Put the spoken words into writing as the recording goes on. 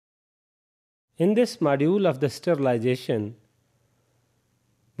In this module of the sterilization,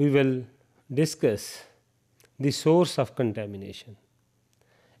 we will discuss the source of contamination.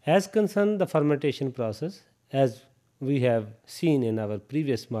 As concerned the fermentation process, as we have seen in our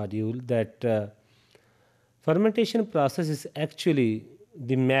previous module, that fermentation process is actually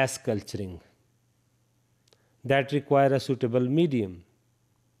the mass culturing that require a suitable medium.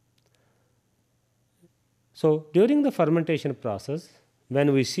 So during the fermentation process,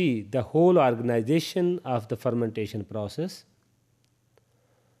 when we see the whole organization of the fermentation process,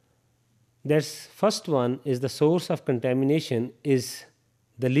 that's first one is the source of contamination is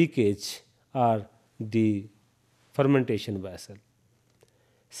the leakage or the fermentation vessel.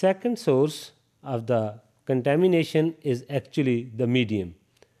 Second source of the contamination is actually the medium.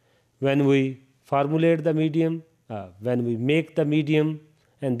 When we formulate the medium, when we make the medium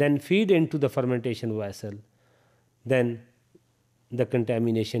and then feed into the fermentation vessel, then the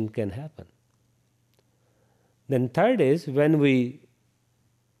contamination can happen. Then third is when we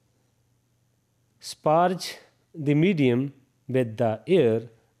sparge the medium with the air,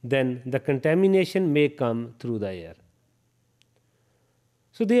 then the contamination may come through the air.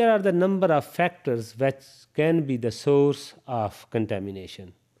 So there are the number of factors which can be the source of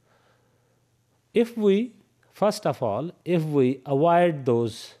contamination. If we, first of all, if we avoid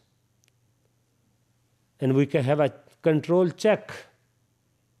those and we can have a control check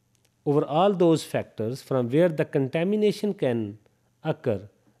over all those factors from where the contamination can occur,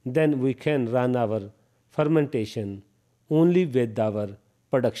 then we can run our fermentation only with our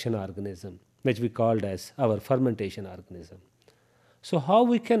production organism, which we called as our fermentation organism. So how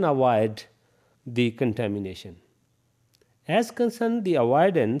we can avoid the contamination? As concerned the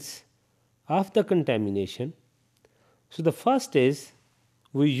avoidance of the contamination, so the first is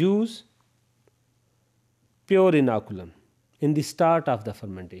we use pure inoculum in the start of the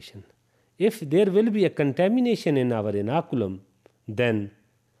fermentation. If there will be a contamination in our inoculum, then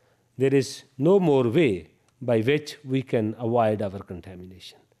there is no more way by which we can avoid our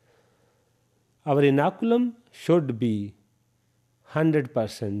contamination. Our inoculum should be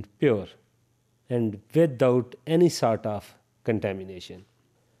 100% pure and without any sort of contamination.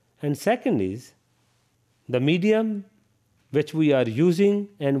 And second is the medium which we are using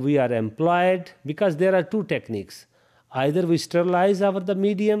and we are employed, because there are two techniques. Either we sterilize the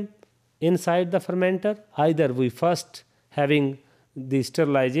medium inside the fermenter, either we first having the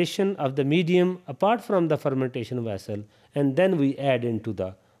sterilization of the medium apart from the fermentation vessel and then we add into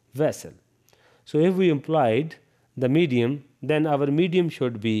the vessel. So if we employed the medium, then our medium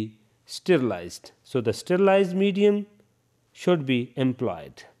should be sterilized. So the sterilized medium should be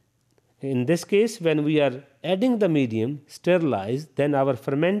employed. In this case, when we are adding the medium sterilized, then our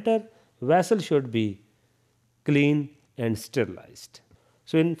fermenter vessel should be clean and sterilized.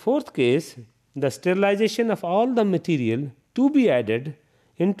 So in fourth case, the sterilization of all the material to be added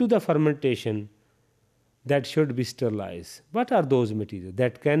into the fermentation that should be sterilized. What are those materials?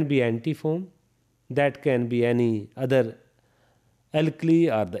 That can be antifoam, that can be any other alkali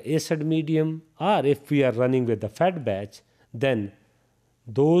or the acid medium, or if we are running with the fat batch, then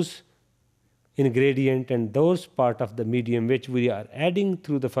those ingredient and those part of the medium which we are adding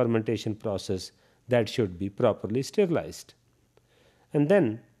through the fermentation process, that should be properly sterilized. And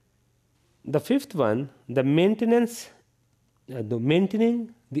then the fifth one, the maintaining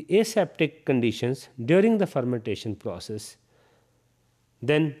the aseptic conditions during the fermentation process,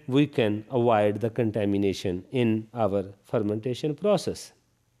 then we can avoid the contamination in our fermentation process.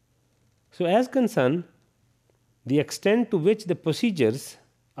 So as concerned the extent to which the procedures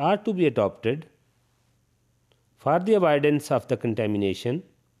are to be adopted for the avoidance of the contamination,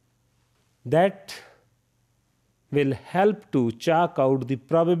 that will help to chalk out the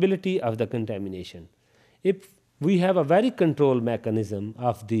probability of the contamination. If we have a very controlled mechanism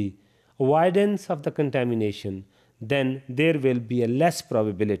of the avoidance of the contamination, then there will be a less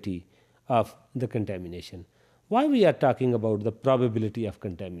probability of the contamination. Why we are talking about the probability of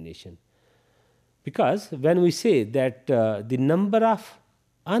contamination? Because when we say that the number of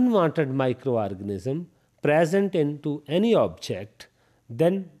unwanted microorganisms present into any object,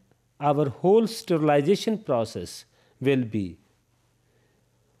 then our whole sterilization process will be.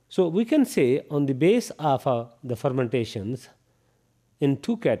 So we can say on the base of the fermentations in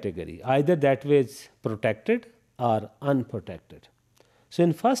two categories, either that was protected or unprotected. So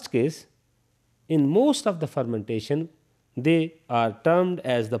in first case, in most of the fermentation, they are termed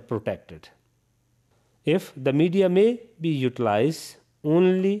as the protected. If the media may be utilized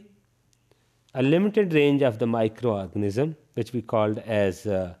only a limited range of the microorganism, which we called as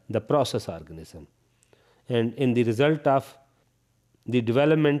the process organism, and in the result of the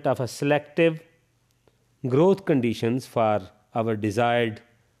development of a selective growth conditions for our desired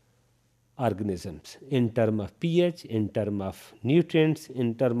organisms in terms of pH, in terms of nutrients,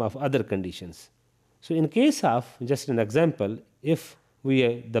 in terms of other conditions. So, in case of just an example, if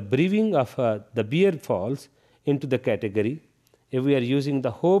the breeding of the beer falls into the category, if we are using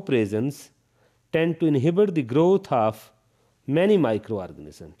the hope raisins, tend to inhibit the growth of many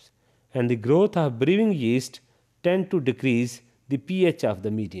microorganisms, and the growth of brewing yeast tend to decrease the pH of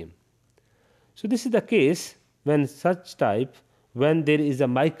the medium. So, this is the case when when there is a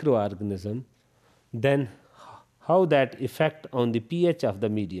microorganism, then how that effect on the pH of the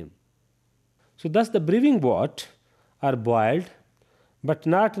medium. So, thus the brewing wort are boiled but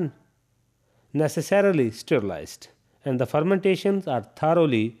not necessarily sterilized, and the fermentations are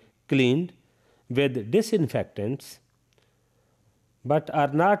thoroughly cleaned with disinfectants but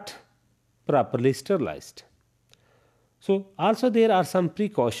are not properly sterilized. So, also there are some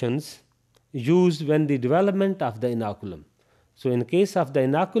precautions used when the development of the inoculum. So, in case of the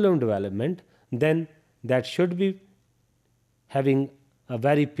inoculum development, then that should be having a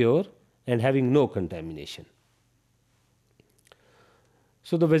very pure and having no contamination.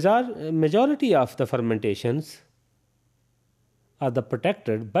 So, the majority of the fermentations are the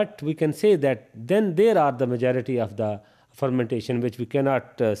protected, but we can say that then there are the majority of the fermentation which we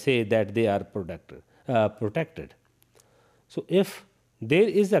cannot say that they are protected. So, if there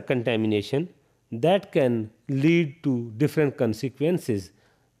is a contamination, that can lead to different consequences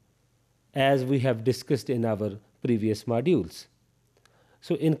as we have discussed in our previous modules.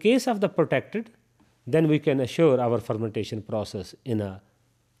 So, in case of the protected, then we can assure our fermentation process in a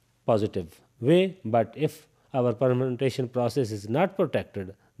positive way, but if our fermentation process is not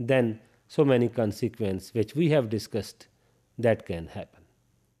protected, then so many consequences which we have discussed that can happen.